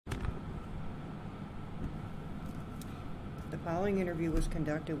following interview was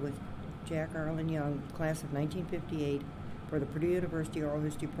conducted with Jack Arlen Young, class of 1958, for the Purdue University Oral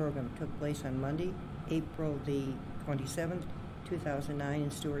History Program. It took place on Monday, April the 27th, 2009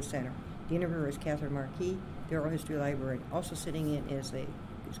 in Stewart Center. The interviewer is Katherine Markee, the Oral History Librarian. Also sitting in is his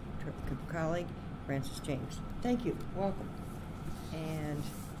colleague, Francis James. Thank you. Welcome. And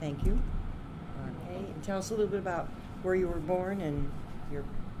thank you. Okay. And tell us a little bit about where you were born and your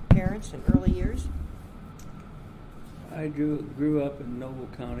parents and early years. I grew up in Noble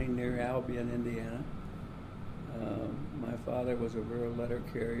County near Albion, Indiana. My father was a rural letter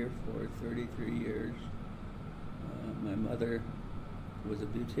carrier for 33 years. My mother was a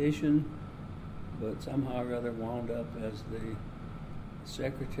beautician, but somehow or other wound up as the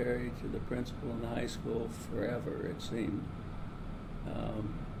secretary to the principal in the high school forever, it seemed.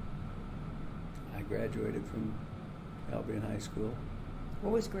 I graduated from Albion High School.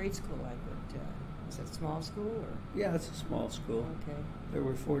 What was grade school like? Was it a small school? Or? Yeah, it's a small school. Okay. There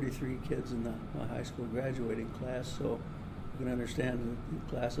were 43 kids in my high school graduating class, so you can understand that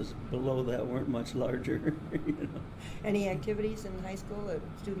the classes below that weren't much larger. You know. Any activities in high school,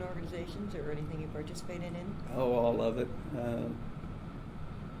 student organizations, or anything you participated in? Oh, all of it.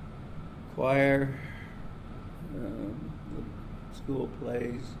 Choir, school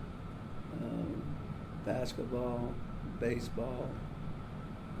plays, basketball, baseball.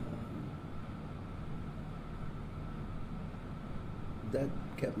 That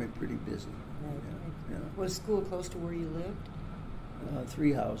kept me pretty busy. Right. Yeah. Was school close to where you lived?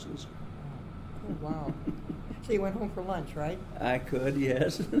 3 houses. Oh, wow. So you went home for lunch, right? I could,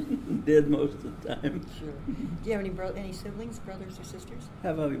 yes. Did most of the time. Sure. Do you have any siblings, brothers or sisters? I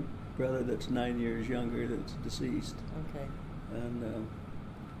have a brother that's 9 years younger that's deceased. Okay. And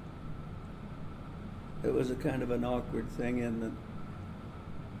it was a kind of an awkward thing in that,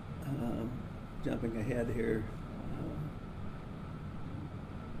 jumping ahead here,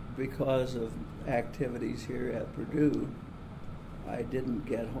 because of activities here at Purdue, I didn't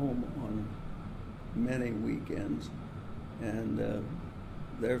get home on many weekends, and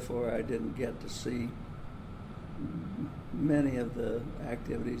therefore I didn't get to see many of the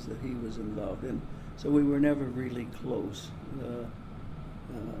activities that he was involved in. So we were never really close.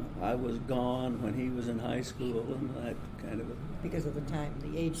 I was gone when he was in high school, and that kind of because of the time,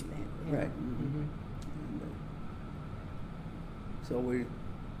 the age span. Yeah. Right. Mm-hmm. And, so we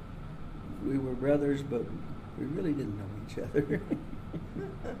were brothers, but we really didn't know each other.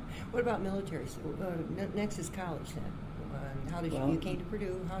 What about military? Next is college then. How did you came to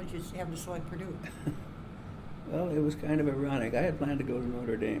Purdue? How did you happen to select Purdue? Well, it was kind of ironic. I had planned to go to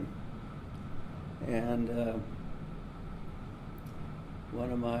Notre Dame, and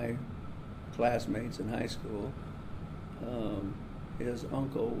one of my classmates in high school, his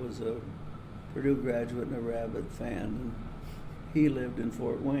uncle was a Purdue graduate and a rabid fan, and he lived in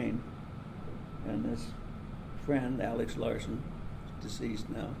Fort Wayne. And this friend, Alex Larson, deceased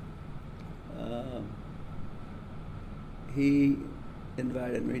now, he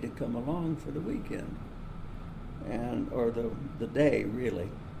invited me to come along for the weekend, or the day,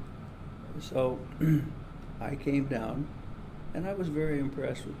 really. So I came down, and I was very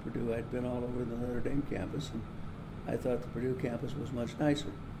impressed with Purdue. I'd been all over the Notre Dame campus, and I thought the Purdue campus was much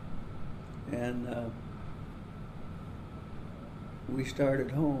nicer. And we started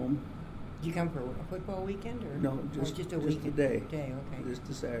home. Did you come for a football weekend, or no? Just a weekend? a day. Okay. Just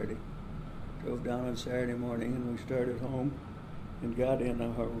a Saturday. Drove down on Saturday morning, and we started home, and got in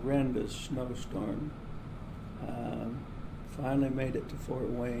a horrendous snowstorm. Finally made it to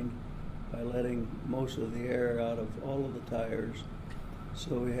Fort Wayne by letting most of the air out of all of the tires,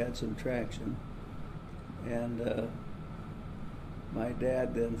 so we had some traction. And my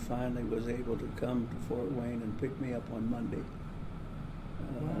dad then finally was able to come to Fort Wayne and pick me up on Monday.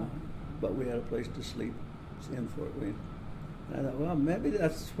 Wow. But we had a place to sleep in Fort Wayne. And I thought, well, maybe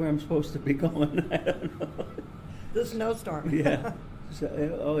that's where I'm supposed to be going. I don't know. The snowstorm. Yeah. So,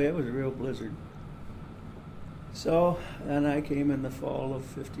 it was a real blizzard. So, and I came in the fall of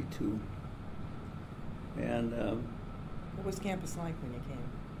 '52. And what was campus like when you came?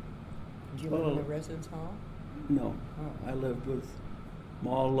 Did you live in the residence hall? No. Oh. I lived with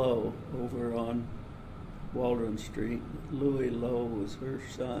Ma Lowe over on Waldron Street. Louis Lowe was her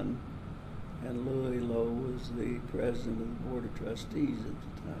son, and Louis Lowe was the president of the Board of Trustees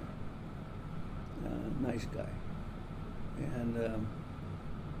at the time. Nice guy. And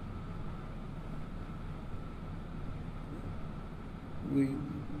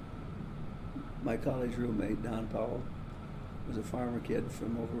my college roommate, Don Powell, was a farmer kid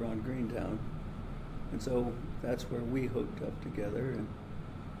from over on Greentown. And so that's where we hooked up together, and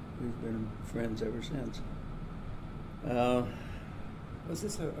we've been friends ever since. Was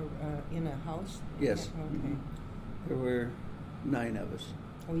this in a house? Yes. Okay. Mhm. There were 9 of us.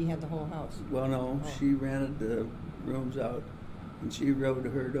 Oh, you had the whole house? Well, no, Oh. she rented the rooms out, and she rode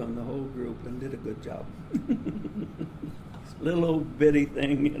herd on the whole group and did a good job. Little old bitty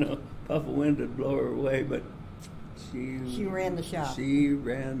thing, puff of wind would blow her away, but she ran the shop. She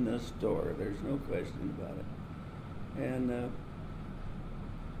ran the store. There's no question about it. And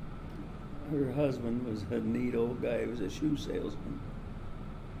her husband was a neat old guy. He was a shoe salesman,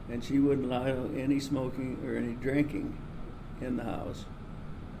 and she wouldn't allow any smoking or any drinking in the house.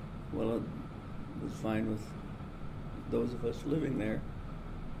 Well, it was fine with those of us living there.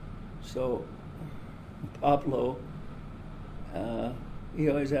 So Pablo, he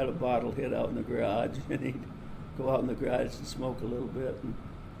always had a bottle hid out in the garage, and he'd go out in the garage and smoke a little bit and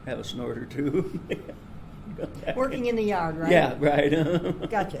have a snort or two. Working in the yard, right? Yeah, right.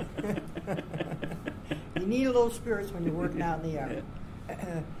 Gotcha. You need a little spirits when you're working out in the yard.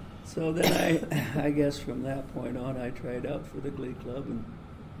 Yeah. So then I guess from that point on, I tried out for the Glee Club and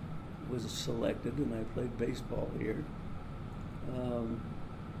was selected, and I played baseball here.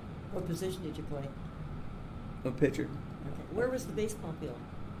 What position did you play? A pitcher. Okay. Where was the baseball field?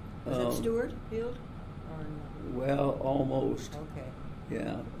 Was it Stewart Field? Or no? Well, almost. Okay.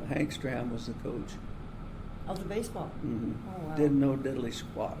 Yeah, Hank Stram was the coach. Of the baseball? Mm-hmm. Oh, wow. Didn't know diddly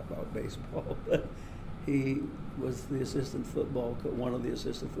squat about baseball, but he was the assistant football one of the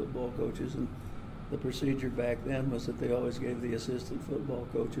assistant football coaches, and the procedure back then was that they always gave the assistant football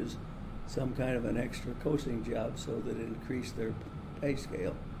coaches some kind of an extra coaching job so that it increased their pay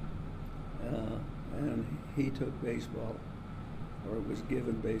scale. And he took baseball, or was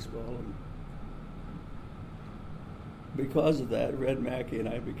given baseball, and because of that, Red Mackey and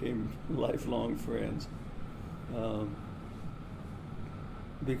I became lifelong friends.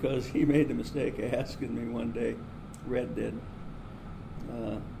 Because he made the mistake of asking me one day, Red did,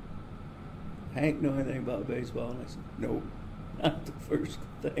 Hank know anything about baseball? And I said, no, not the first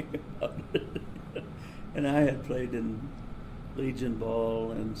thing about it. And I had played in Legion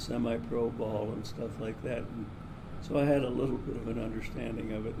ball and semi-pro ball and stuff like that. And so I had a little bit of an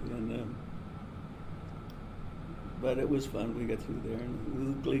understanding of it. And but it was fun. We got through there.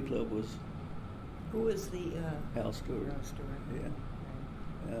 And the Glee Club was... Who was the... Al Stewart. Al Stewart. Yeah.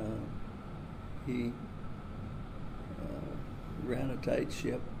 He ran a tight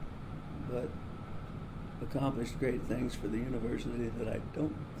ship, but accomplished great things for the university that I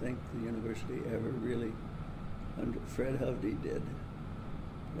don't think the university ever really, under Fred Hovde did.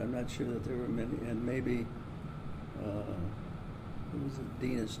 But I'm not sure that there were many, and maybe who was the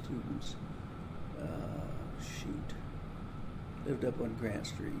dean of students? Lived up on Grant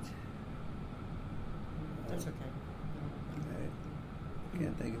Street. That's okay. I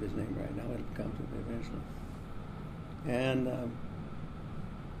can't think of his name right now. It'll come to me eventually. And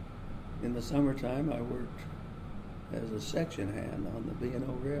in the summertime, I worked as a section hand on the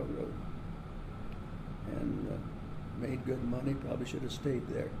B&O Railroad, and made good money. Probably should have stayed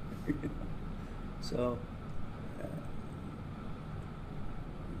there. So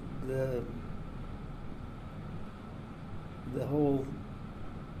the whole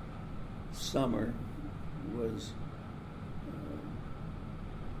summer was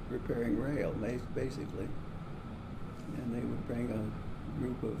repairing rail, basically. And they would bring a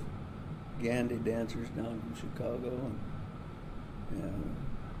group of Gandy dancers down from Chicago, and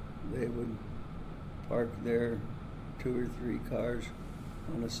they would park their 2 or 3 cars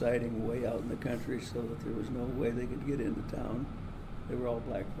on a siding way out in the country so that there was no way they could get into town. They were all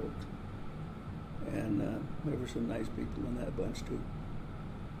black folks. And there were some nice people in that bunch, too.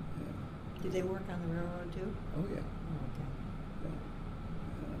 Yeah. Did they work on the railroad, too? Oh, yeah. Oh, okay. Yeah.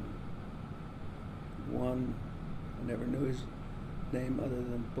 One, I never knew his name other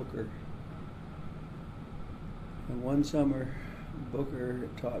than Booker. And one summer, Booker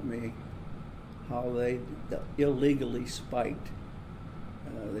taught me how they illegally spiked.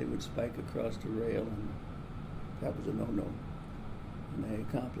 They would spike across the rail, and that was a no-no. And they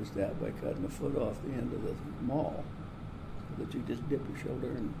accomplished that by cutting a foot off the end of the maul, so that you just dip your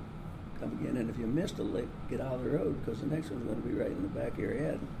shoulder and come again. And if you missed a lick, get out of the road, because the next one's going to be right in the back of your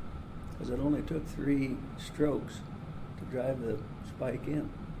head. Because it only took 3 strokes to drive the spike in.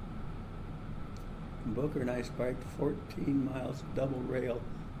 And Booker and I spiked 14 miles double rail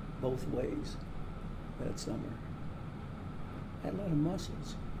both ways that summer. Had a lot of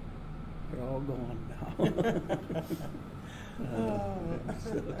muscles. They're all gone now.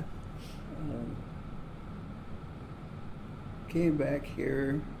 Came back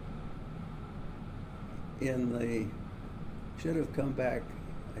here should have come back.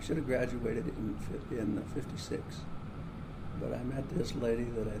 I should have graduated in 56. but I met this lady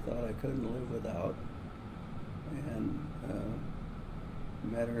that I thought I couldn't live without, and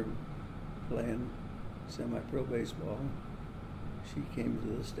met her playing semi-pro baseball. She came to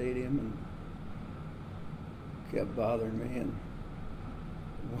the stadium and kept bothering me, and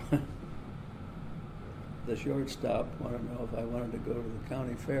the shortstop wanted to know if I wanted to go to the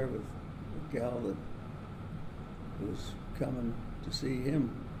county fair with a gal that was coming to see him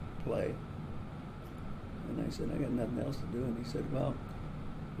play. And I said, I got nothing else to do. And he said, well,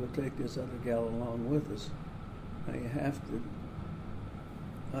 we'll take this other gal along with us. Now you have to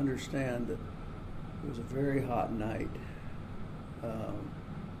understand that it was a very hot night.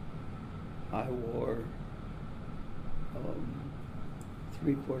 I wore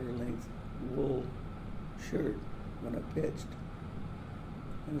 3/4 length wool shirt when I pitched.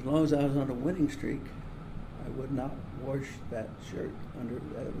 And as long as I was on a winning streak, I would not wash that shirt under,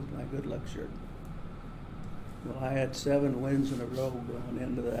 that was my good luck shirt. Well, I had 7 wins in a row going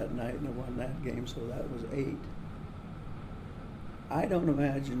into that night, and I won that game, so that was 8. I don't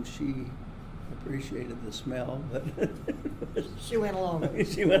imagine she appreciated the smell, but she went along with it.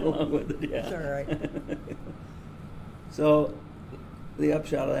 She went along with it, yeah. It's all right. So the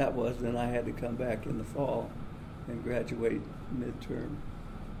upshot of that was then I had to come back in the fall and graduate midterm.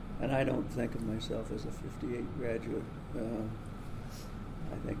 And I don't think of myself as a 58 graduate.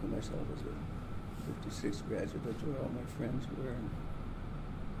 I think of myself as a 56 graduate. That's where all my friends were. And,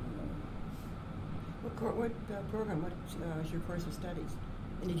 What program? What was your course of studies?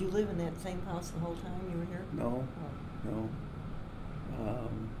 And did you live in that same house the whole time you were here? No, oh. no.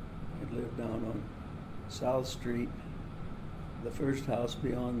 I lived down on South Street, the first house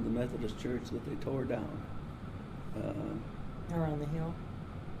beyond the Methodist church that they tore down. Around the hill?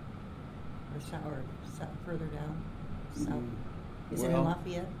 Or further down? South? Is it in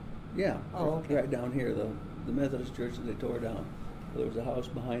Lafayette? Yeah, oh, okay. Right down here, the Methodist church that they tore down. There was a house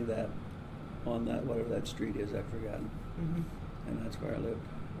behind that, on that, whatever that street is, I've forgotten. Mm-hmm. And that's where I lived.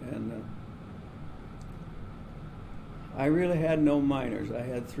 And I really had no minors. I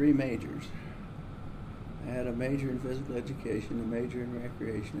had 3 majors. I had a major in physical education, a major in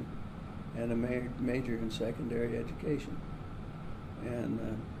recreation, and a major in secondary education. And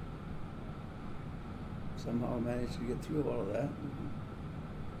somehow I managed to get through all of that and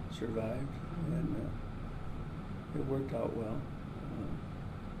survived, and it worked out well.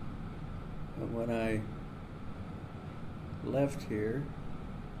 And when I left here,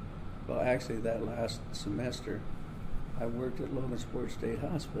 well, actually that last semester, I worked at Logansport State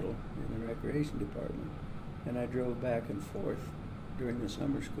Hospital in the recreation department, and I drove back and forth during the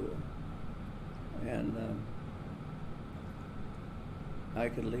summer school. And I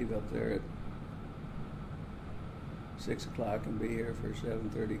could leave up there at 6 o'clock and be here for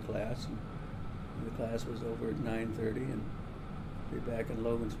 7:30 class, and the class was over at 9:30, and be back in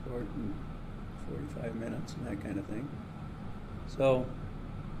Logansport in 45 minutes and that kind of thing. So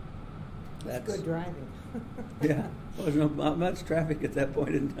that's good driving. Yeah, there was not much traffic at that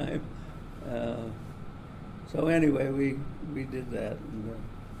point in time. So anyway, we did that and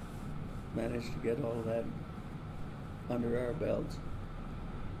managed to get all of that under our belts.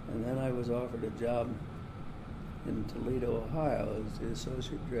 And then I was offered a job in Toledo, Ohio, as the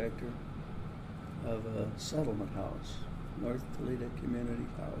associate director of a settlement house, North Toledo Community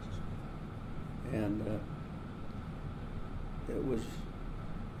House. And it was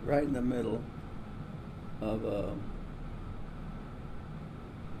right in the middle of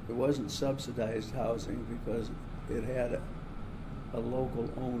it wasn't subsidized housing because it had a local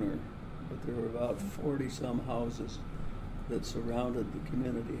owner, but there were about 40 some houses that surrounded the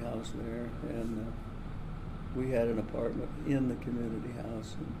community house there, and we had an apartment in the community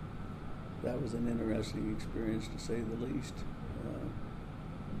house, and that was an interesting experience to say the least.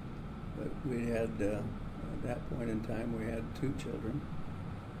 But we had, at that point in time, we had 2 children,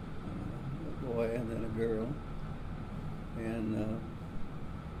 a boy and then a girl, and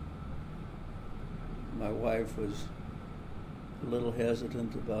my wife was a little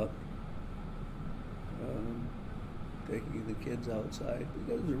hesitant about taking the kids outside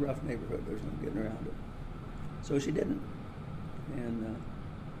because it was a rough neighborhood. There's no getting around it. So she didn't. And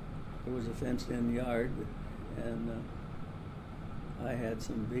there was a fenced-in yard, and I had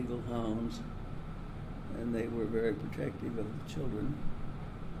some beagle hounds, and they were very protective of the children.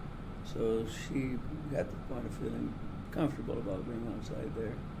 So she got to the point of feeling comfortable about being outside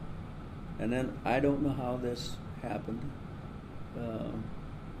there. And then I don't know how this happened.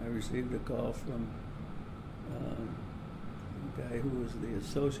 I received a call from a guy who was the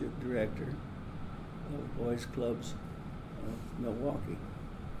associate director of Boys Clubs of Milwaukee.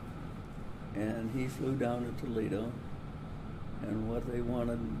 And he flew down to Toledo And what they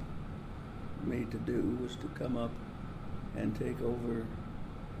wanted me to do was to come up and take over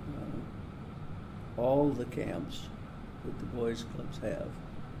all the camps that the boys clubs have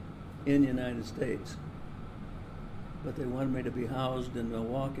in the United States. But they wanted me to be housed in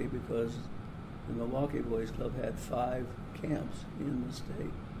Milwaukee because the Milwaukee Boys Club had 5 camps in the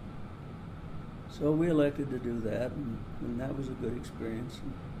state. So we elected to do that, and that was a good experience.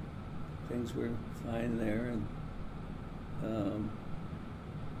 And things were fine there. And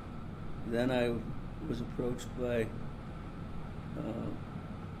then I was approached by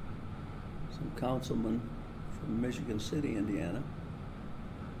some councilmen from Michigan City, Indiana,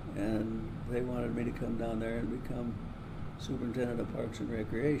 and they wanted me to come down there and become superintendent of Parks and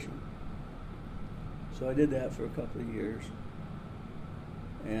Recreation. So I did that for a couple of years,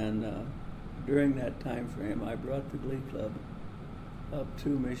 and during that time frame, I brought the Glee Club up to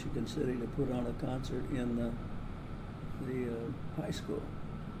Michigan City to put on a concert in the high school,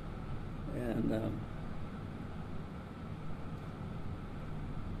 and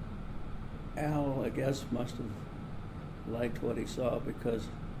Al, I guess, must have liked what he saw because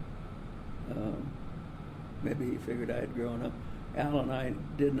maybe he figured I had grown up. Al and I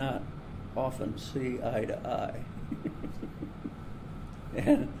did not often see eye to eye.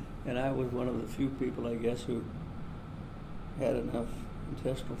 and I was one of the few people, I guess, who had enough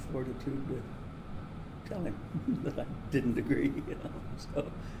intestinal fortitude to tell him that I didn't agree,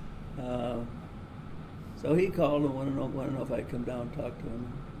 So he called and wanted to know if I'd come down and talk to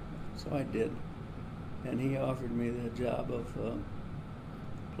him. So I did. And he offered me the job of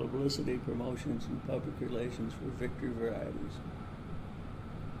publicity, promotions, and public relations for Victory Varieties.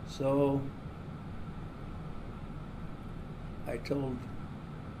 So I told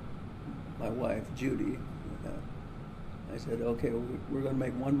my wife, Judy, I said, okay, we're going to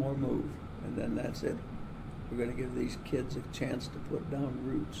make one more move, and then that's it. We're going to give these kids a chance to put down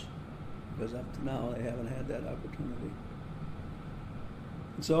roots, because up to now they haven't had that opportunity.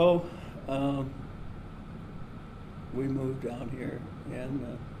 So we moved down here,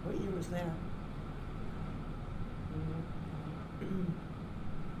 and what year was that?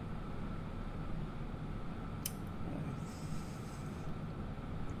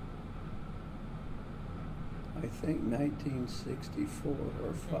 I think 1964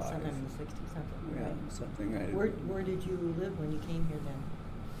 or 5. Sometime in the 60s, something. Yeah, something right. Where did you live when you came here then?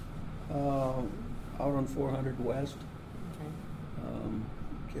 Out on 400 West. Okay.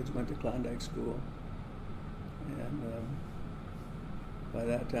 Kids went to Klondike School, and by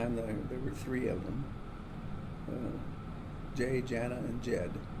that time there were 3 of them: Jay, Jana, and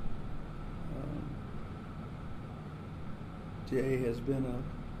Jed. Jay has been an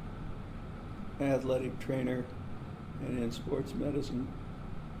athletic trainer and in sports medicine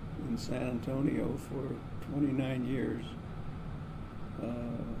in San Antonio for 29 years.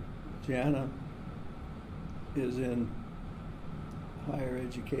 Jana is in higher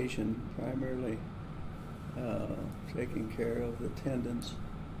education, primarily taking care of attendance,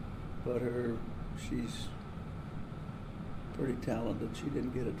 but she's pretty talented. She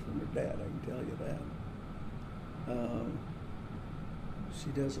didn't get it from her dad, I can tell you that. She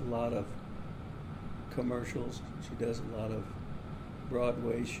does a lot of commercials. She does a lot of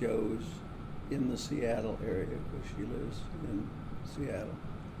Broadway shows in the Seattle area, because she lives in Seattle.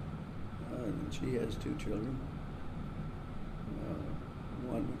 And she has 2 children.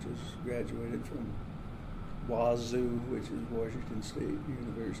 One which is graduated from Wazoo, which is Washington State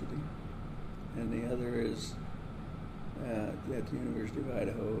University, and the other is at the University of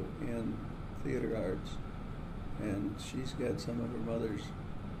Idaho in theater arts, and she's got some of her mother's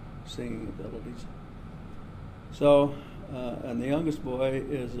singing abilities. So, and the youngest boy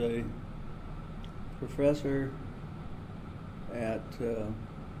is a professor at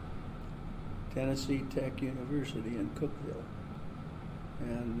Tennessee Tech University in Cookeville,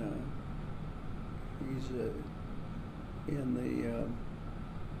 and he's in the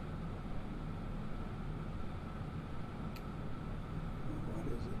what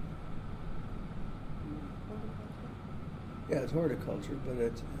is it? Yeah, it's horticulture, but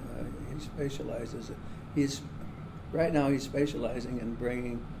it's he specializes. Right now he's specializing in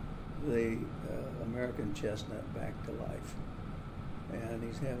bringing the American chestnut back to life, and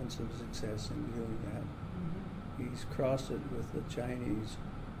he's having some success in doing that. Mm-hmm. He's crossed it with the Chinese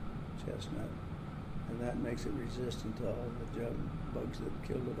chestnut, and that makes it resistant to all the jug bugs that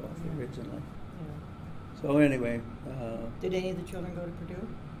killed it off originally. Yeah. So anyway, did any of the children go to Purdue?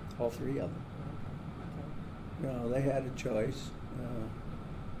 All 3 of them. Okay. No, they had a choice.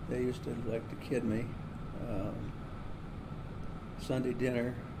 They used to like to kid me. Sunday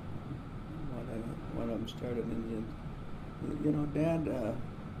dinner, one of them started in You know, Dad,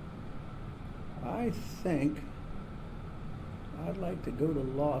 I think I'd like to go to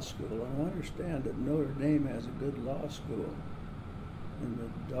law school, and I understand that Notre Dame has a good law school. And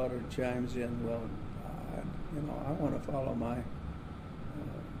the daughter chimes in, well, I want to follow my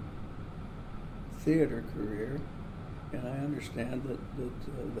theater career, and I understand that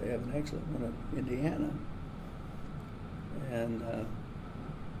they have an excellent one at Indiana. And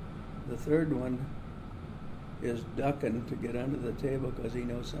the third one is ducking to get under the table because he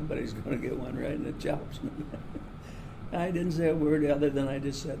knows somebody's going to get one right in the chops. I didn't say a word other than I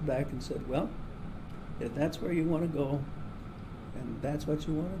just sat back and said, well, if that's where you want to go and that's what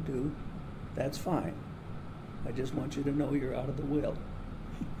you want to do, that's fine. I just want you to know you're out of the will.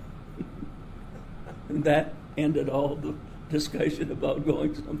 And that ended all the discussion about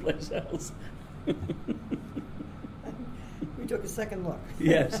going someplace else. We took a second look.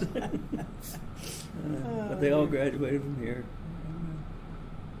 Yes. But they all graduated from here.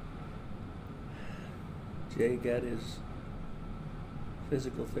 Jay got his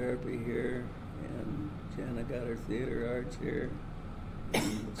physical therapy here, and Jana got her theater arts here,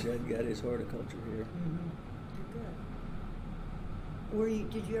 and Jed got his horticulture here. Mm-hmm. Good. Were you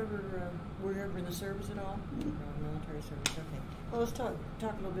ever in the service at all? Mm-hmm. Military service. Okay. Well, let's talk a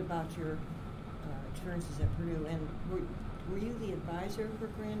little bit about your experiences at Purdue. And were you the advisor for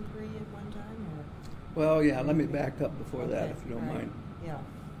Grand Prix at one time, or? Well, yeah. Let me back up before that, if you don't right. mind. Yeah.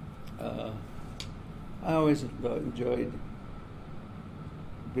 I always enjoyed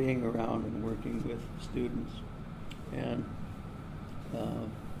being around and working with students, and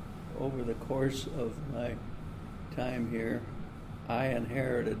over the course of my time here, I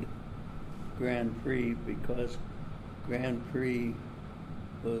inherited Grand Prix because Grand Prix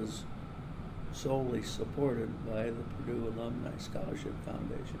was solely supported by the Purdue Alumni Scholarship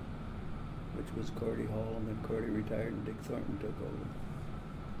Foundation, which was Cordy Hall, and then Cordy retired and Dick Thornton took over.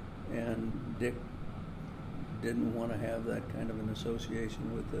 And Dick didn't want to have that kind of an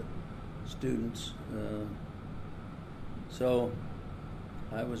association with the students. So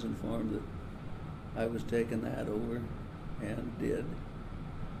I was informed that I was taking that over, and did,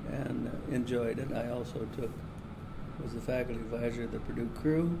 and enjoyed it. I also was the faculty advisor of the Purdue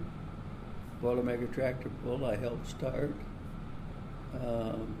crew. Boilermaker Tractor Pull I helped start.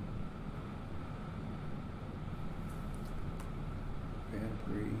 Grand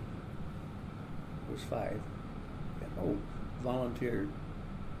Prix was 5. Volunteer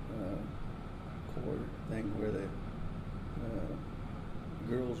corps thing where the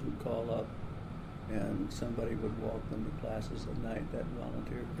girls would call up and somebody would walk them to classes at night, that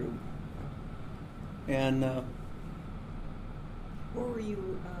volunteer group. And where were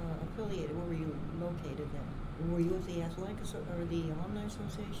you affiliated? Where were you located then? Were you with the Athletic or the Alumni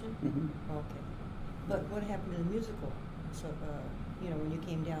Association? Mm-hmm. Okay. But what happened to the musical? So, when you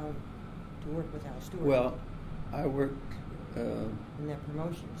came down to work with Al Stewart? Well, I worked... in their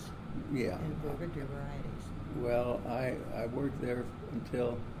promotions? Yeah. And for Victory Varieties? Well, I worked there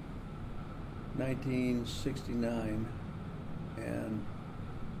until 1969, and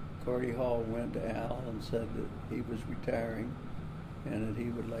Cordy Hall went to Al and said that he was retiring and that he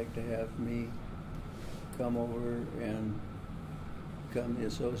would like to have me come over and become the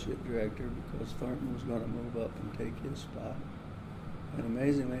associate director because Thornton was going to move up and take his spot. And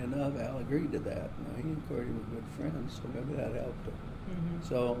amazingly enough, Al agreed to that. Now, he and Cordy were good friends, so maybe that helped him. Mm-hmm.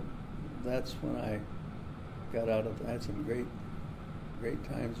 So that's when I got out of. I had some great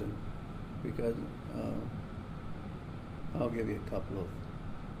times, and because I'll give you a couple of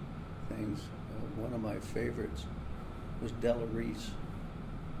things. One of my favorites was Della Reese,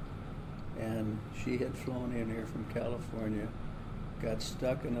 and she had flown in here from California, got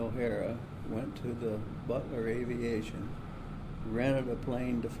stuck in O'Hara, went to the Butler Aviation, rented a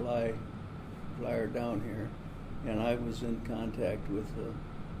plane to fly her down here, and I was in contact with the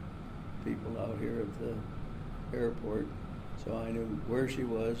people out here at the airport, so I knew where she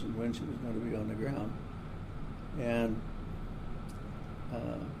was and when she was going to be on the ground. And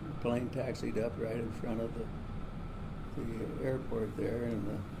the plane taxied up right in front of the airport there, and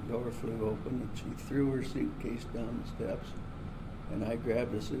the door flew open, and she threw her suitcase down the steps, and I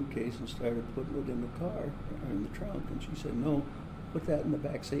grabbed the suitcase and started putting it in the car, or in the trunk, and she said, "No, put that in the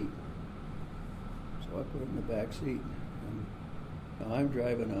back seat." So I put it in the back seat, and now I'm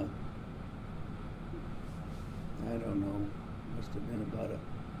driving I don't know, must have been about a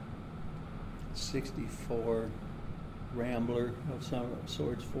 64 Rambler of some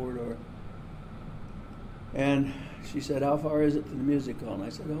sorts, 4-door. And she said, "How far is it to the music hall?" And I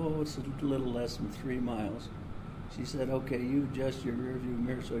said, "Oh, it's a little less than 3 miles. She said, "Okay, you adjust your rearview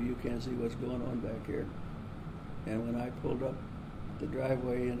mirror so you can't see what's going on back here." And when I pulled up the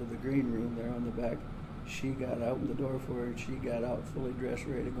driveway into the green room there on the back, she got out in the door for her, and she got out fully dressed,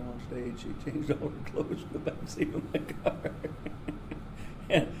 ready to go on stage. She changed all her clothes in the back seat of my car.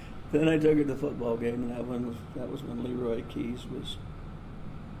 And then I took her to the football game, and that was when Leroy Keys was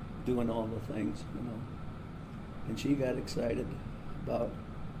doing all the things, you know. And she got excited about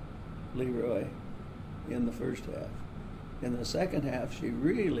Leroy in the first half. In the second half, she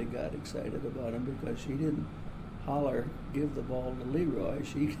really got excited about him because she didn't holler, give the ball to Leroy.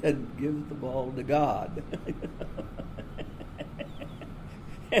 She said, give the ball to God.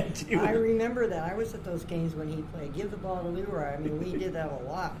 I remember that. I was at those games when he played. Give the ball to Leroy. I mean, we did that a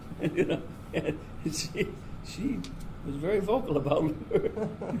lot. You know, and she was very vocal about Leroy.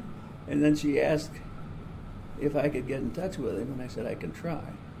 And then she asked if I could get in touch with him, and I said I can try.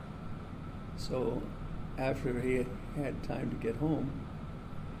 So after he had time to get home,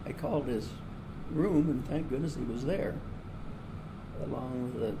 I called his room, and thank goodness he was there,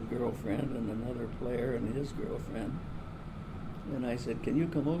 along with a girlfriend and another player and his girlfriend. And I said, can you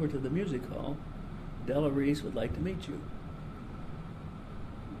come over to the music hall? Della Reese would like to meet you.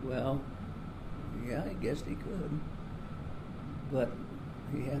 Well, yeah, I guessed he could. But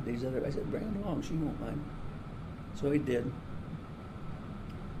he had these other, I said, bring him along, she won't mind. So he did.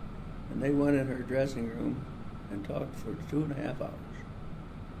 And they went in her dressing room and talked for 2.5 hours.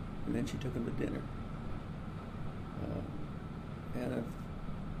 And then she took him to dinner. And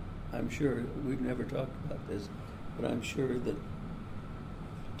I'm sure, we've never talked about this, but I'm sure that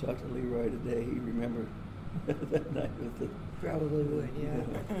if you talk to Leroy today, he remembered that night with the... Probably would, yeah.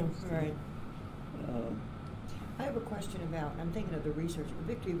 Right. I have a question about, I'm thinking of the research,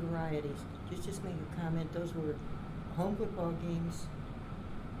 the victory varieties. Just make a comment, those were home football games,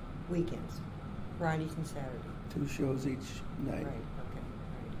 weekends, Fridays and Saturdays. 2 shows each night. Right,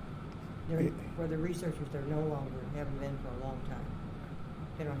 okay. Right. For the researchers, they're no longer, haven't been for a long time.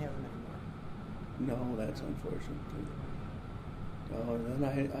 They don't have them anymore. No, that's unfortunate too. Oh, and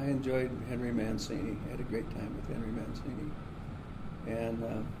then I enjoyed Henry Mancini. I had a great time with Henry Mancini. And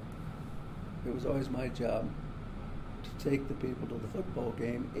it was always my job to take the people to the football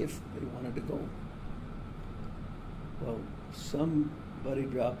game if they wanted to go. Well, somebody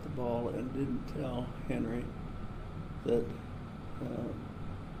dropped the ball and didn't tell Henry that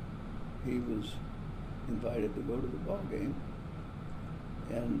he was invited to go to the ball game.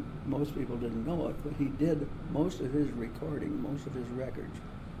 And most people didn't know it, but he did. Most of his recording, most of his records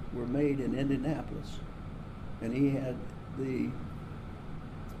were made in Indianapolis. And he had I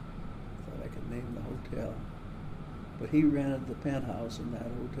thought I could name the hotel, but he rented the penthouse in that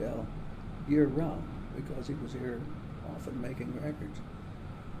hotel year-round because he was here often making records.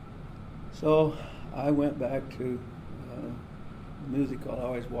 So I went back to the music hall. I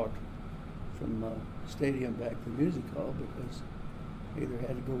always walked from the stadium back to the music hall because either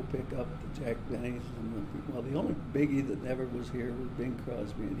had to go pick up the Jack Benny's and the only biggie that never was here was Bing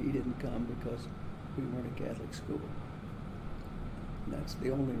Crosby, and he didn't come because we weren't a Catholic school. And that's the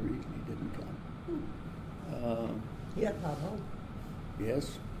only reason he didn't come. He had Bob Hope.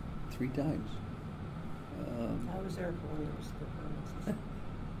 Yes, 3 times. I was there for one of those performances.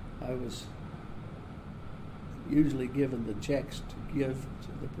 I was usually given the checks to give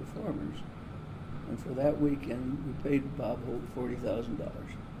to the performers. And for that weekend, we paid Bob Hope $40,000.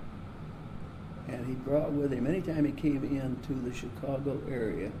 And he brought with him, anytime he came into the Chicago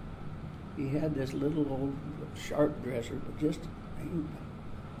area, he had this little old sharp dresser, but just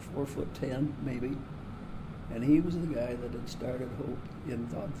 4'10" maybe. And he was the guy that had started Hope in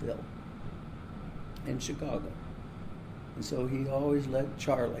vaudeville in Chicago. And so he always let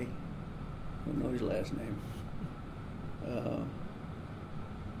Charlie, I don't know his last name,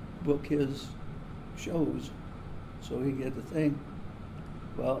 book his shows so he get the thing.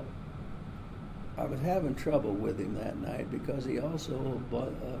 Well, I was having trouble with him that night because he also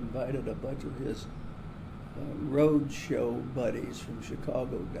invited a bunch of his road show buddies from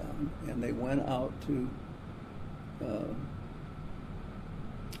Chicago down, and they went out to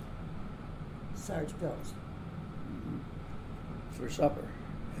Sarge Bill's for supper,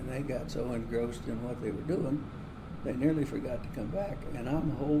 and they got so engrossed in what they were doing they nearly forgot to come back, and I'm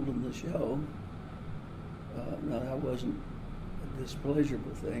holding the show. Now that wasn't a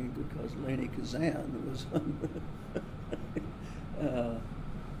displeasurable thing because Laney Kazan was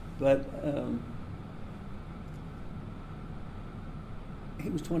but he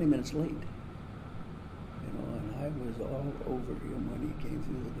was 20 minutes late, and I was all over him when he came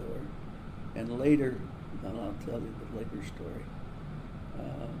through the door. And later, and I'll tell you the later story,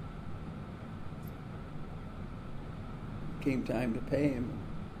 came time to pay him.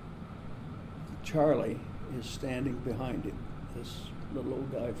 Charlie is standing behind him, this little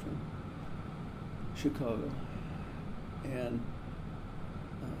old guy from Chicago. And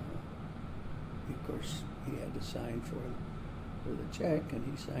of course, he had to sign for the check, and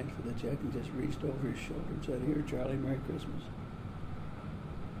he signed for the check and just reached over his shoulder and said, "Here, Charlie, Merry Christmas."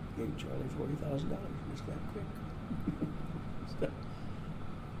 Gave Charlie $40,000 just that quick. So,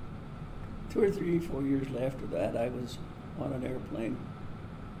 2 or 3, 4 years after that, I was on an airplane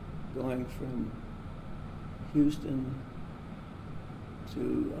going from Houston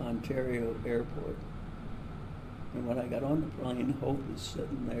to Ontario Airport. And when I got on the plane, Hope was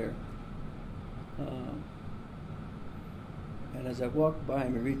sitting there. And as I walked by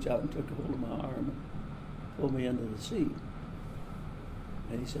him, he reached out and took a hold of my arm and pulled me into the seat.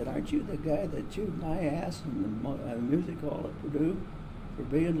 And he said, "Aren't you the guy that chewed my ass in the music hall at Purdue for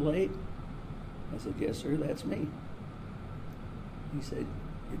being late?" I said, "Yes, sir, that's me." He said,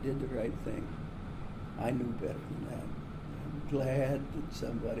 "You did the right thing." I knew better than that. I'm glad that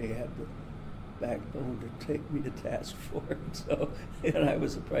somebody had the backbone to take me to task for it. So, and I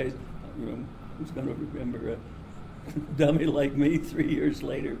was surprised. Who's going to remember a dummy like me 3 years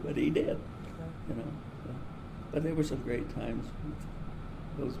later? But he did, you know. So, but there were some great times with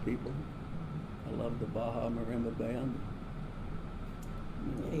those people. I loved the Baja Marimba Band.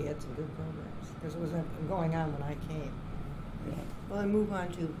 Yeah, he had some good programs because it was going on when I came. Yeah. Well, I move on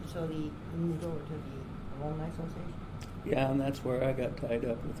to you moved over to the Alumni Association. Yeah, and that's where I got tied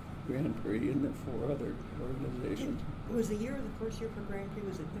up with Grand Prix and the 4 other organizations. Was the first year for Grand Prix,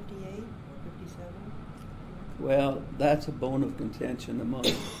 was it 58 or 57? Well, that's a bone of contention among,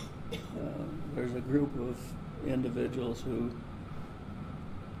 there's a group of individuals who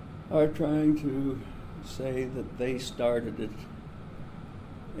are trying to say that they started it,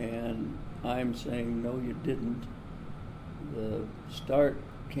 and I'm saying, no, you didn't. The start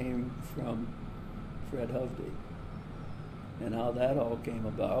came from Fred Hovde. And how that all came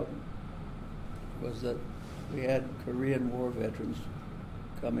about was that we had Korean War veterans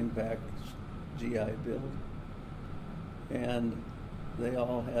coming back, GI Bill, and they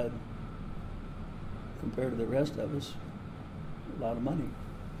all had, compared to the rest of us, a lot of money.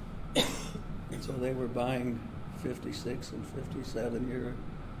 And so they were buying 56 and 57-year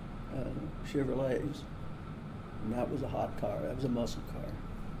Chevrolets. And that was a hot car. That was a muscle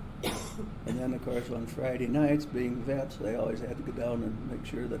car. And then, of course, on Friday nights, being vets, they always had to go down and make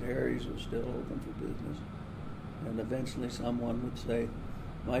sure that Harry's was still open for business. And eventually someone would say,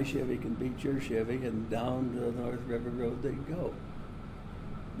 "My Chevy can beat your Chevy," and down to North River Road they'd go.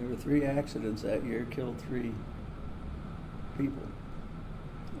 There were 3 accidents that year, killed 3 people.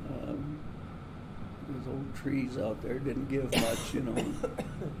 Those old trees out there didn't give much, you know.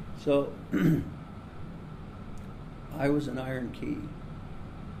 So I was an Iron Key.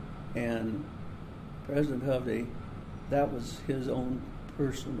 And President Hovde, that was his own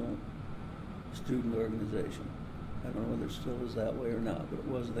personal student organization. I don't know whether it still is that way or not, but it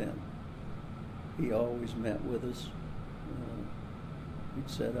was then. He always met with us. We'd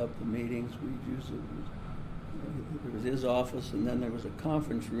set up the meetings. We'd use it. There was his office, and then there was a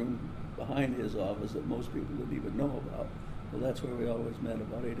conference room behind his office that most people didn't even know about. Well, that's where we always met,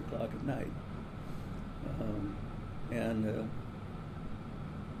 about 8 o'clock at night.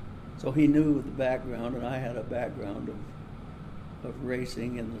 So he knew the background, and I had a background of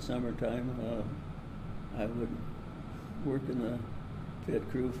racing in the summertime. I would work in the pit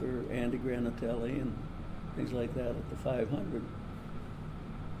crew for Andy Granatelli and things like that at the 500.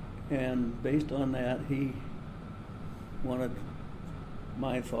 And based on that, he wanted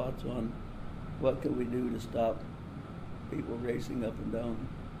my thoughts on what could we do to stop people racing up and down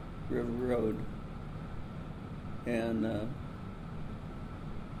River Road. And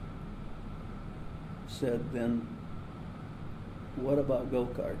said then, what about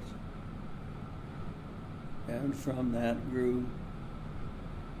go-karts? And from that grew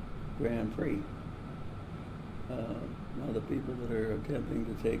Grand Prix. Now the people that are attempting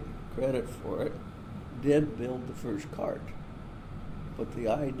to take credit for it did build the first kart, but the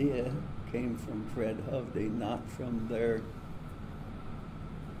idea came from Fred Hovde, not from their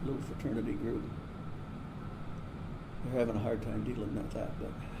little fraternity group. They're having a hard time dealing with that,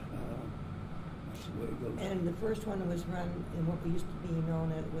 but that's the way it goes. And the first one was run in what used to be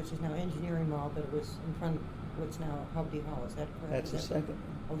known as, which is now Engineering Mall, but it was in front of what's now Hovde Hall. Is that correct? That's the second one.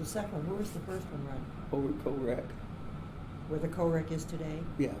 Oh, the second one. Where was the first one run? Over Co-Rec. Where the Co-Rec is today?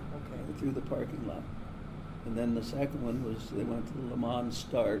 Yeah. Okay. Through the parking lot. And then the second one was they went to the Le Mans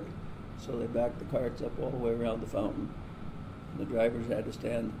start, so they backed the carts up all the way around the fountain. The drivers had to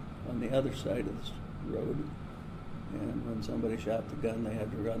stand on the other side of the road, and when somebody shot the gun, they had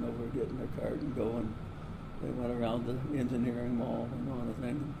to run over, get in their cart, and go and They went around the engineering mall and on a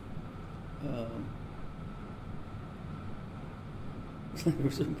thing. There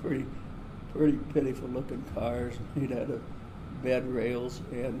were some pretty pitiful looking cars made out of bed rails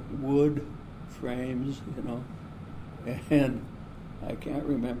and wood frames, you know. And I can't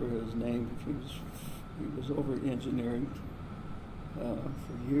remember his name. He was over engineering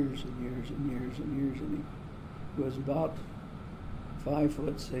for years and years and years and years, and he was about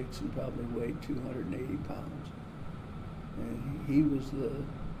 5'6" and probably weighed 280 pounds. And he was the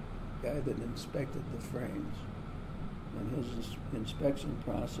guy that inspected the frames. And his inspection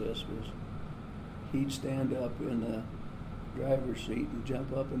process was he'd stand up in the driver's seat and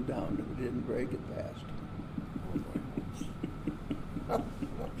jump up and down if it didn't break it fast.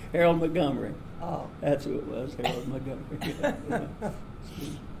 Harold Montgomery. Oh. That's who it was, Harold Montgomery. Yeah.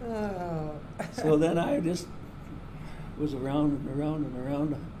 Oh. So then I just was around and around and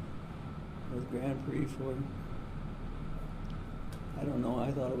around with Grand Prix for, I don't know,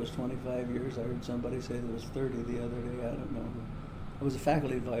 I thought it was 25 years. I heard somebody say it was 30 the other day. I don't know. I was a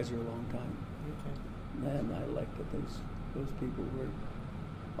faculty advisor a long time. Okay. And I liked that those people were,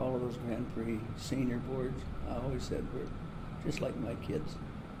 all of those Grand Prix senior boards, I always said were just like my kids.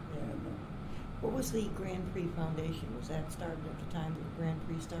 Yeah. And, what was the Grand Prix Foundation? Was that started at the time that the Grand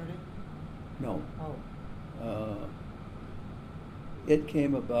Prix started? No. Oh. It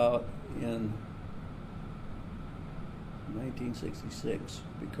came about in 1966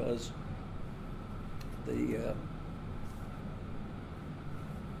 because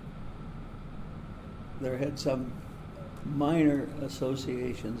there had some minor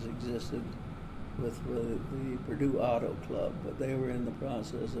associations existed with the Purdue Auto Club, but they were in the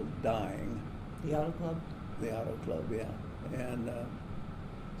process of dying. The Auto Club? The Auto Club, yeah. And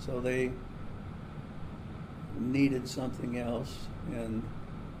so they needed something else, and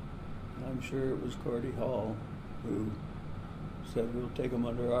I'm sure it was Cordy Hall who said, we'll take them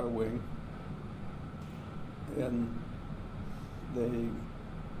under our wing. And they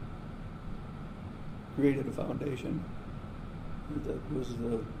created a foundation that was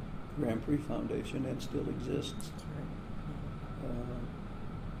the Grand Prix Foundation and still exists. That's right.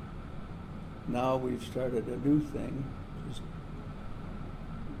 Now we've started a new thing just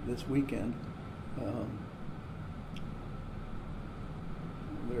this weekend.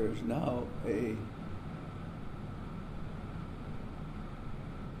 There's now gotta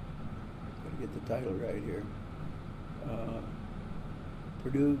get the title right here,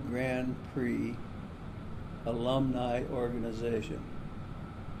 Purdue Grand Prix Alumni Organization.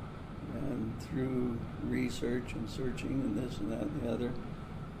 And through research and searching and this and that and the other,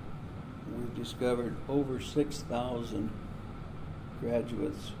 we've discovered over 6,000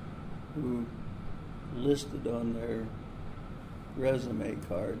 graduates who listed on their resume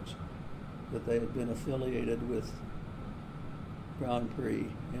cards that they had been affiliated with Grand Prix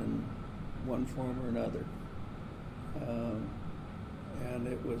in one form or another. And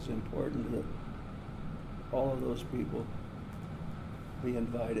it was important that all of those people be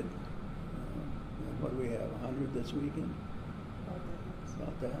invited. And what do we have, 100 this weekend?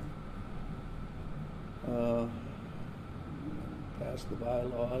 About that. Passed the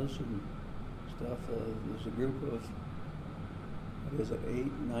bylaws and stuff. There's a group of, what is it,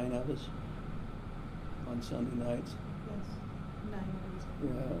 8, 9 of us on Sunday nights? Yes, 9 hours.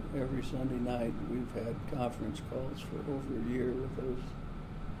 Yeah, every Sunday night we've had conference calls for over a year with those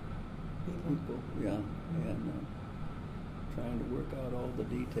people. Yeah, and trying to work out all the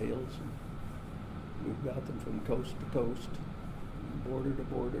details. And we've got them from coast to coast, border to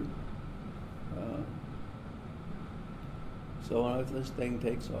border. So if this thing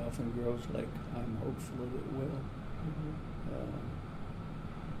takes off and grows like I'm hopeful that it will,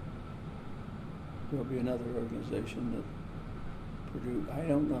 there'll be another organization that Purdue.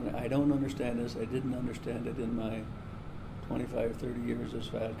 I don't understand this. I didn't understand it in my 25, 30 years as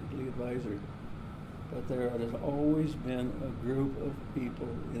faculty advisor. But there has always been a group of people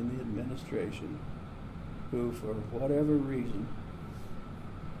in the administration who, for whatever reason,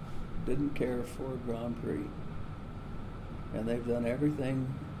 didn't care for Grand Prix. And they've done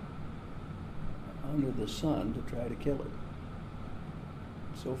everything under the sun to try to kill it.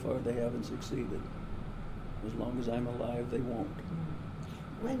 So far, they haven't succeeded. As long as I'm alive, they won't.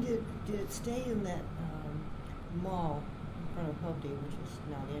 When did it stay in that mall in front of Purdue, which is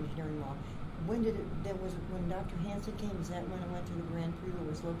now the engineering mall? When did it? When Dr. Hansen came. Is that when it went to the Grand Prix that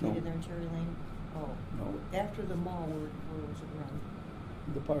was located there in Cherry Lane? Oh, no. After the mall, where was it run?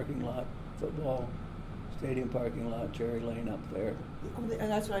 The parking lot, football stadium parking lot, Cherry Lane up there. Oh,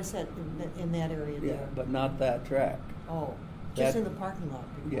 that's what I said, in that area there. Yeah, but not that track. Oh. Just in the parking lot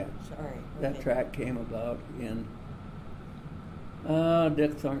before? Yeah. Sorry. That Okay. track came about in,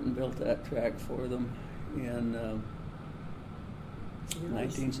 Dick Thornton built that track for them in So you always-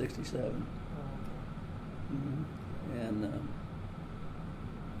 1967. Oh, okay. Mhm. And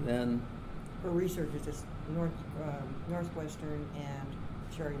then, For research, it's just Northwestern and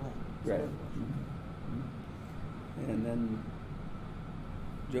Cherry Lane. So right. it was. Mhm. And then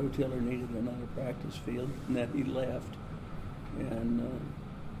Joe Tiller needed another practice field, and then he left. And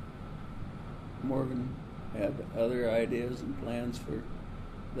Morgan had other ideas and plans for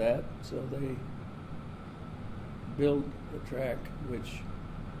that, so they built a track which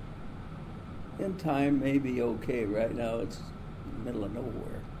in time may be okay. Right now it's in the middle of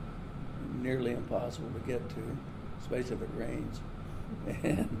nowhere, nearly impossible to get to, especially if it rains.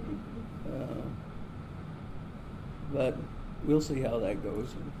 And, but we'll see how that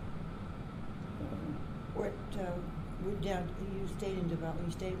goes. What, down, you stayed in development,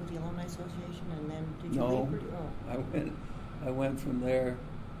 you stayed with the Alumni Association, and then did you No, leave Purdue? Oh. I went from there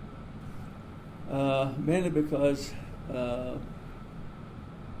mainly because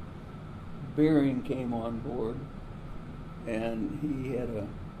Beering came on board, and he had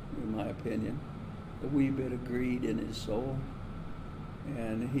in my opinion, a wee bit of greed in his soul,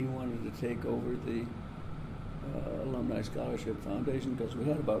 and he wanted to take over the Alumni Scholarship Foundation because we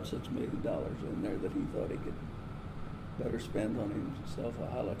had about $6 million in there that he thought he could better spend on himself a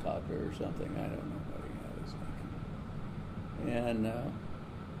helicopter or something. I don't know what he was thinking. And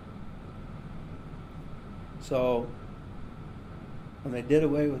so when they did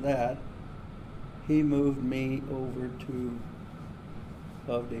away with that, he moved me over to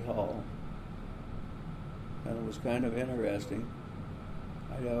Loveday Hall. And it was kind of interesting.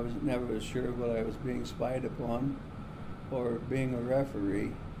 I was never sure whether I was being spied upon or being a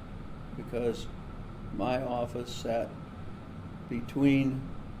referee, because my office sat between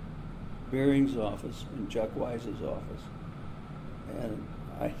Beering's office and Chuck Wise's office. And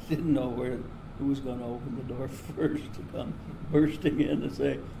I didn't know who was going to open the door first to come bursting in and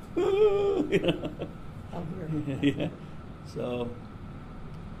say, "Ooh," you know. I'm here. Yeah. So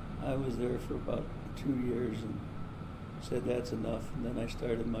I was there for about 2 years and said that's enough. And then I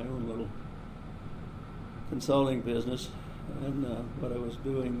started my own little consulting business. And what I was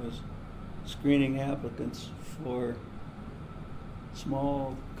doing was screening applicants for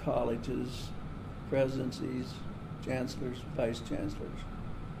small colleges, presidencies, chancellors, vice chancellors.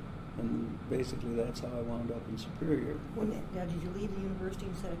 And basically that's how I wound up in Superior. Now, did you leave the university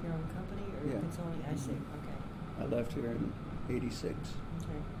and set up your own company, or Yeah. consulting? I see, okay. I left here in '86.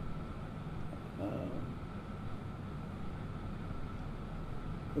 Okay.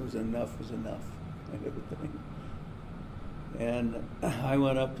 It was enough kind of a thing. And I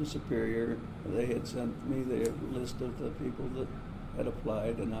went up to Superior. They had sent me the list of the people that had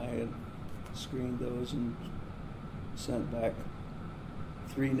applied, and I had screened those and sent back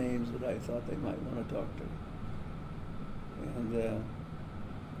 3 names that I thought they might want to talk to. And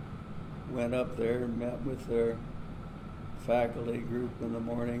went up there and met with their faculty group in the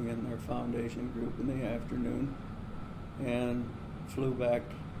morning and their foundation group in the afternoon, and flew back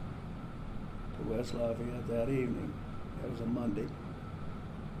to West Lafayette that evening. It was a Monday.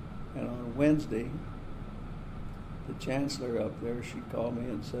 And on Wednesday, the chancellor up there, she called me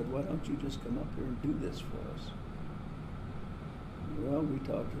and said, "Why don't you just come up here and do this for us?" Well, we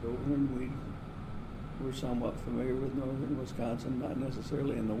talked it over, and we were somewhat familiar with northern Wisconsin, not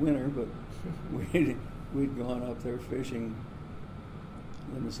necessarily in the winter, but we'd gone up there fishing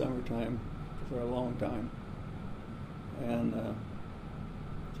in the summertime for a long time. And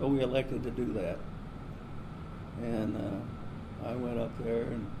so we elected to do that. And I went up there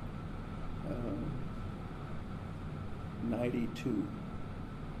in 92.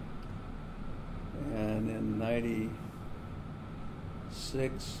 And in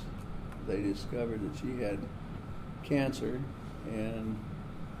 96, they discovered that she had cancer, and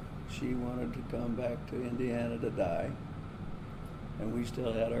she wanted to come back to Indiana to die. And we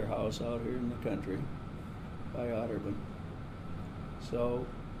still had our house out here in the country by Otterburn. So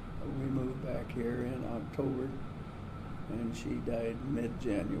we moved back here in October, and she died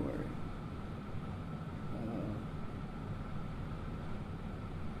mid-January.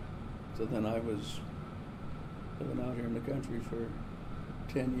 So then I was living out here in the country for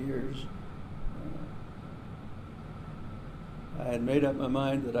 10 years. I had made up my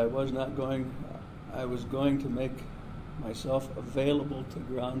mind that I was going to make myself available to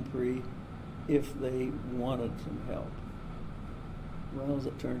Grand Prix if they wanted some help. Well, as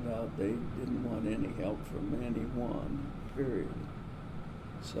it turned out, they didn't want any help from anyone, period.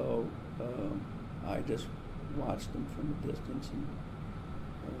 So I just watched them from a distance and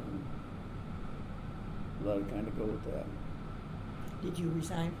let it kind of go with that. Did you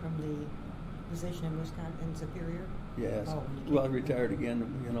resign from the position in Wisconsin, in Superior? Yes. Oh, well, I retired again,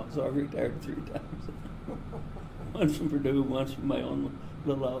 so I retired 3 times. Once from Purdue, once from my own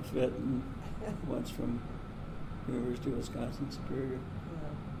little outfit, and once from University of Wisconsin Superior. Yeah.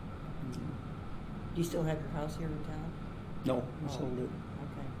 Mm-hmm. Do you still have your house here in town? No, I sold it.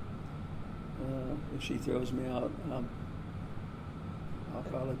 Okay. If she throws me out, I'll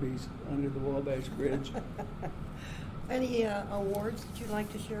probably be under the Wabash Bridge. Any awards that you'd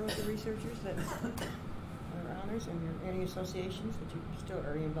like to share with the researchers that are honors, and any associations that you still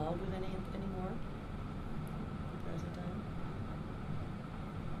are involved with anymore at the present time?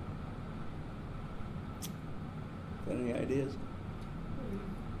 Any ideas? We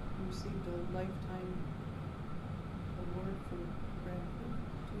received a lifetime award from Bradford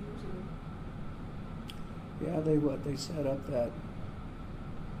 2 years ago. Yeah, they set up that.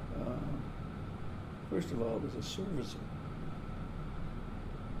 First of all, it was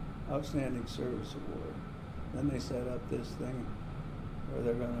a outstanding service award. Then they set up this thing where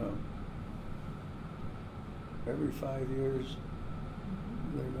they're going to, every 5 years,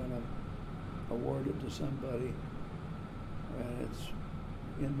 they're going to award it to somebody, and it's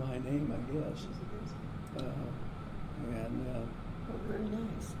in my name, I guess. Oh, very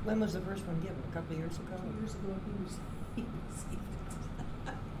nice. When was the first one given? A couple of years ago? 2 years ago, he received it.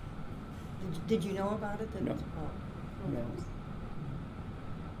 Did you know about it? No. Oh. No.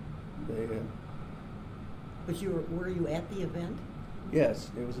 They. But were you at the event? Yes,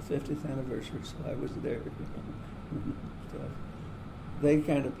 it was the 50th anniversary, so I was there. They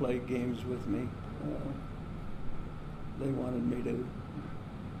kind of played games with me. They wanted me to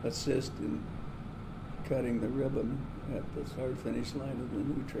assist in cutting the ribbon at the start-finish line of the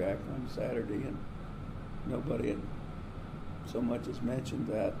new track on Saturday, and nobody had so much as mentioned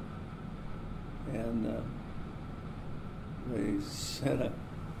that. And they sent a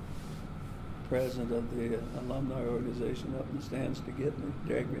president of the alumni organization up in the stands to get me,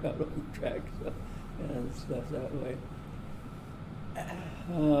 drag me out on the track, and stuff that way.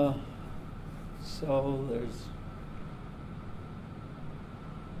 So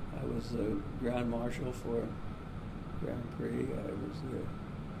I was the Grand Marshal for Grand Prix. I was the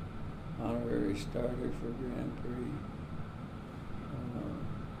honorary starter for Grand Prix.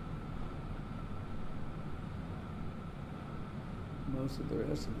 Most of the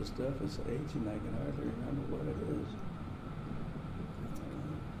rest of the stuff is aging. I can hardly remember what it is.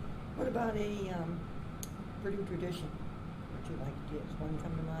 What about a Purdue tradition? Would you like to do? Does one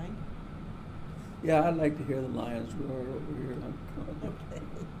come to mind? Yeah, I'd like to hear the lions roar over here. Okay.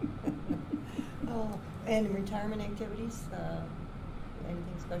 Oh, and retirement activities?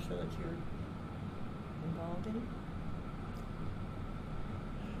 Anything special that you're involved in?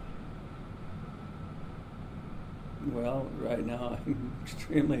 Well, right now I'm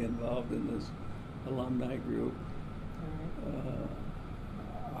extremely involved in this alumni group. All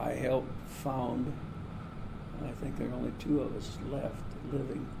right. I helped found, I think there are only 2 of us left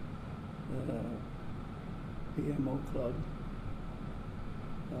living, PMO Club.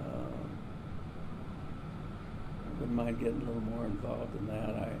 I wouldn't mind getting a little more involved in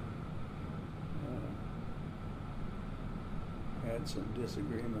that. I had some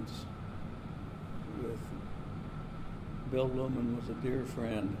disagreements with Bill Lumen. Was a dear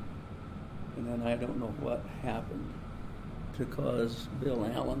friend, and then I don't know what happened to cause Bill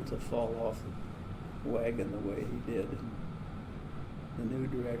Allen to fall off the wagon the way he did. The new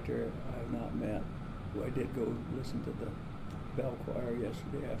director I've not met, who I did go listen to the bell choir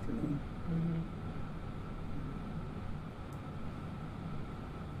yesterday afternoon. Mm-hmm.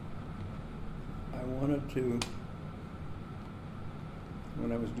 I wanted to,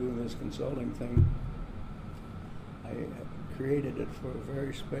 when I was doing this consulting thing, I created it for a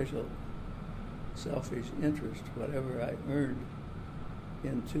very special selfish interest. Whatever I earned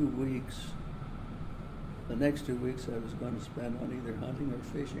in 2 weeks, the next 2 weeks I was going to spend on either hunting or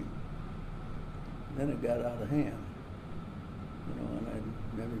fishing. Then it got out of hand, and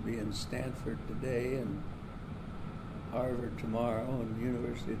I'd maybe be in Stanford today and Harvard tomorrow and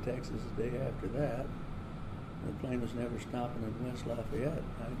University of Texas the day after that. The plane was never stopping in West Lafayette.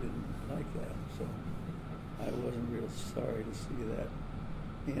 I didn't like that, so I wasn't real sorry to see that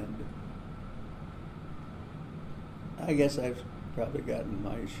end. I guess I've probably gotten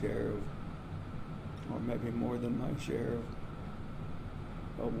my share of, or maybe more than my share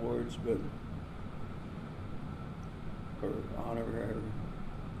of awards, but or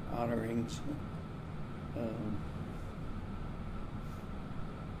honorings.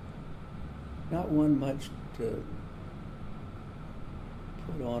 Not one much to to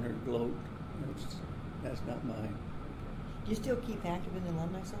put on or gloat. That's not mine. Do you still keep active in the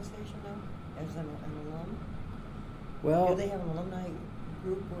Alumni Association, though, as an alum? Well, do they have an alumni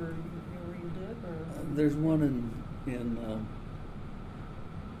group where you live, or? There's one in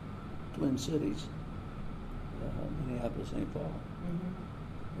Twin Cities, Minneapolis, St. Paul.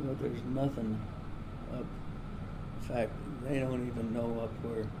 Mm-hmm. But there's nothing up. In fact, they don't even know up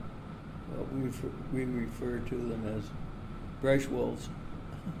where we refer to them as brush wolves.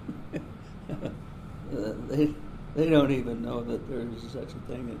 They don't even know that there's such a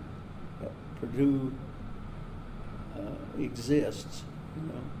thing at Purdue exists, you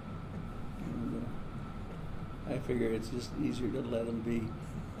know. And, I figure it's just easier to let them be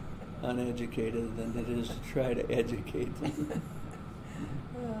uneducated than it is to try to educate them.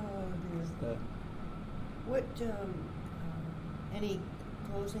 What, any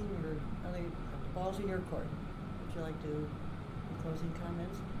closing or other balls in your court? Would you like to, any closing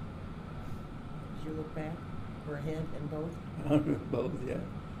comments? As you look back or ahead in both? Both, yeah.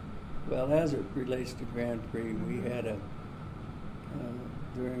 Well, as it relates to Grand Prix, we had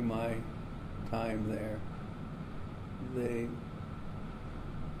during my time there,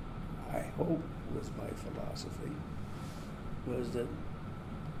 I hope was my philosophy, was that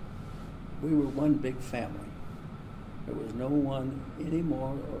we were one big family. There was no one any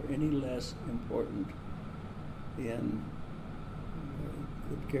more or any less important in,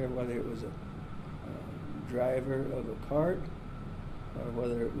 didn't care whether it was a driver of a cart or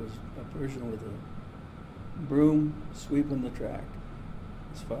whether it was a person with a broom sweeping the track.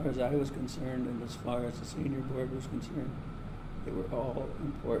 As far as I was concerned, and as far as the senior board was concerned, they were all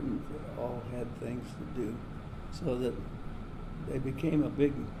important. They all had things to do, so that they became a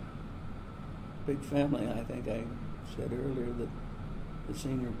big family. I think I said earlier that the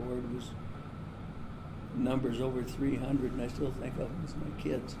senior board was numbers over 300, and I still think of them as my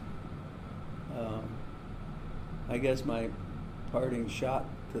kids. I guess my parting shot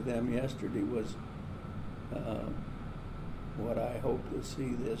to them yesterday was what I hope to see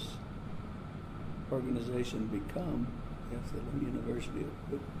this organization become if the university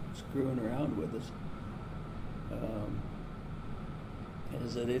quit screwing around with us,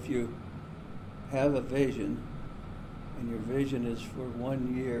 is that if you have a vision and your vision is for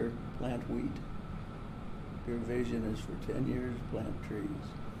 1 year, plant wheat. Your vision is for 10 years, plant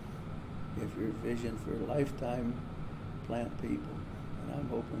trees. If your vision for a lifetime, plant people. And I'm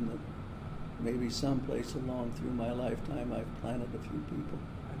hoping that maybe someplace along through my lifetime I've planted a few people.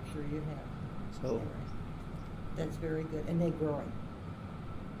 I'm sure you have. So that's very good. And they're growing.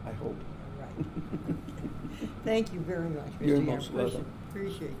 I hope. Right. Thank you very much, Mr. You're most welcome.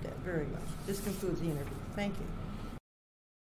 Appreciate that very much. This concludes the interview. Thank you.